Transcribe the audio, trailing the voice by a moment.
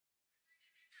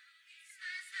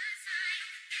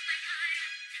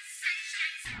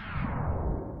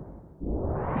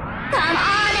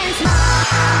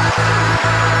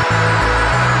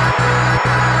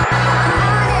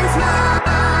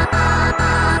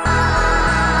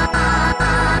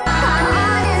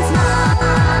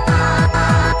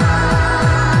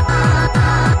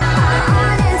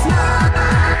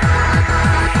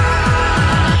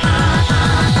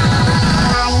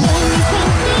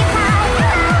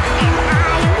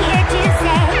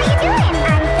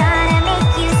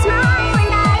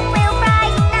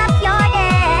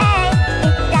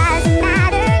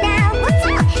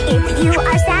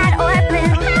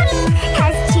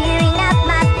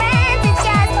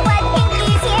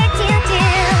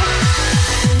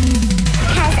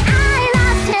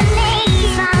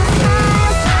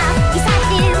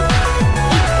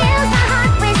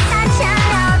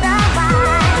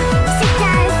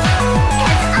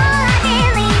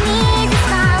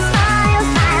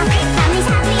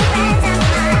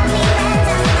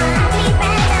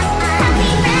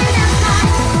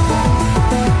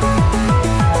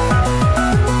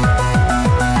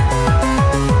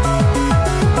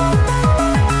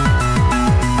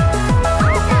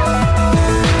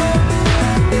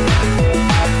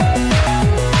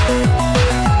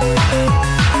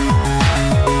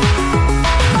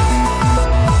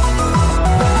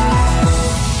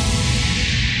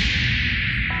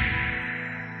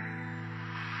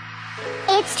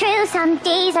It's true, some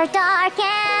days are dark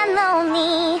and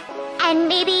lonely, and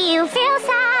maybe you feel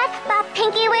sad, but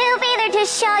Pinkie will be there to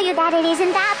show you that it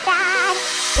isn't that bad.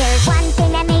 There's one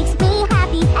thing that makes me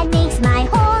happy and makes my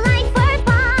whole life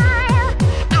worthwhile,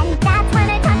 and that's when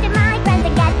I talk to my friends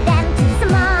and get them to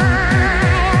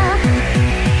smile.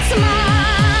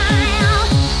 Smile.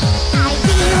 I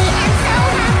really am so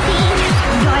happy.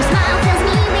 Your smile fills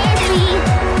me with glee.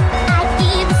 I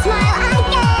give a smile, I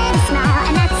get a smile,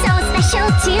 and that's so special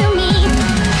to me.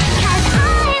 'Cause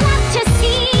I love to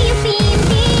see you beam,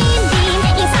 beam, beam.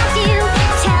 Yes, I do.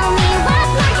 Tell me what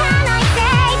more can I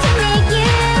say to make you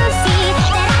see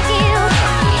that I do.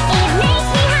 It makes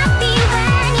me happy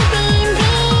when you beam,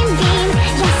 beam, beam.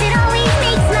 Yes, it always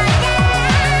makes my day.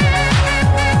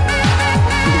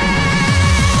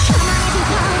 Come on,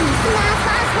 everyone, smile,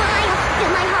 smile, smile.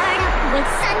 Fill my heart up with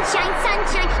sunshine,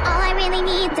 sunshine. All I really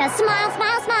need is a smile,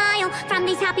 smile, smile from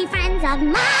these happy friends of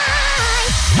mine.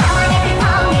 Come on,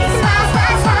 everyone, smile,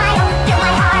 smile, smile. Fill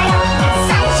my heart up with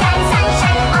sunshine,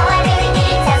 sunshine. All I really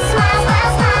need is a smile,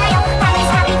 smile, smile from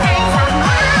these happy friends of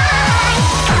mine.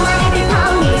 Come on,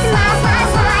 everyone, smile, smile,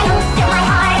 smile. Fill my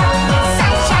heart up with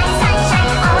sunshine, sunshine.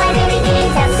 All I really need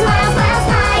is a smile, smile,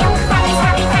 smile from these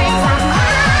happy friends of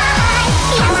mine.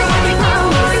 Come on, everyone,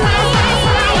 smile, smile,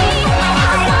 smile. Fill my heart up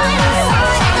with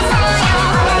sunshine, sunshine. All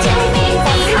I really need is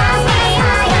a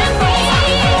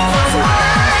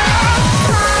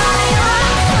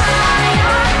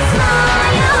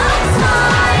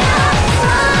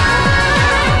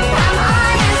smile, smile,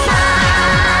 smile from these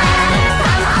happy friends of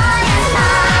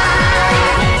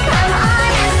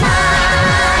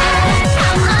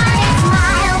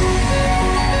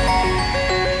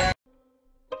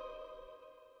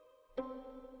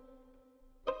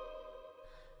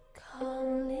mine.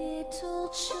 Come, little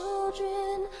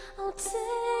children, I'll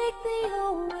take thee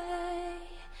away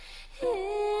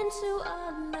into a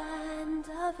land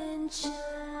of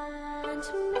enchantment.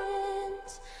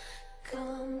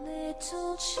 Come,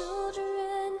 little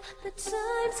children, the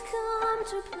time's come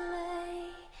to play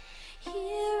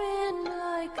here in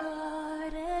my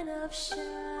garden of shadows.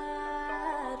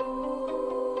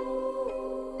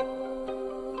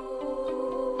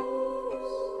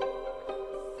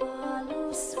 Follow,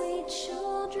 sweet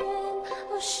children,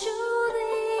 I'll show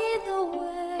thee the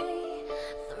way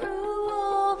through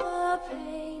all the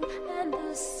pain and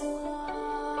the sorrows.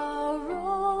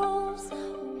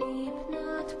 Weep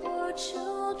not, poor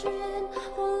children,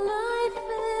 for life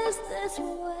is this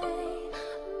way,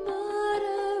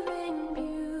 muttering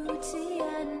beauty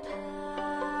and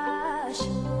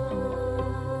passion.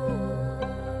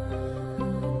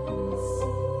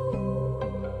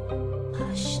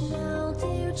 Hush now,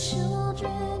 dear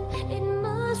children, it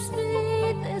must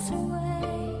be this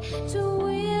way, to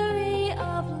weary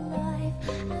of life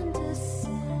and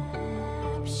deceptions.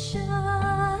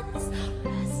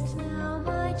 Rest now,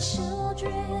 my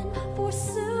children, for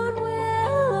soon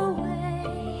we'll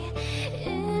away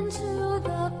into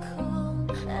the calm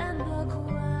and the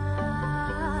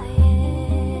quiet.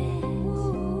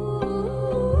 Ooh.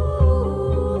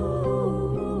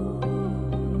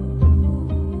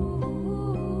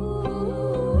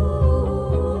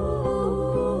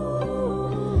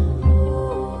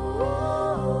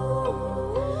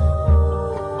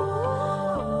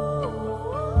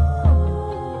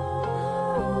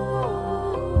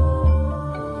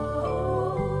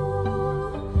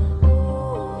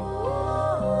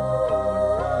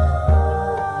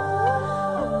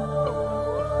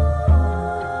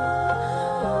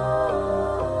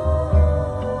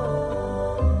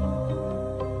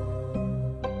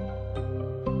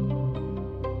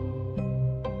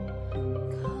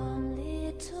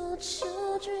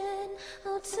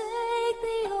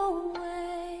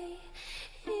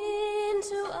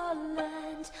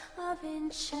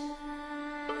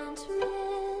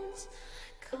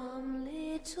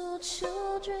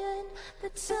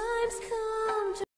 times come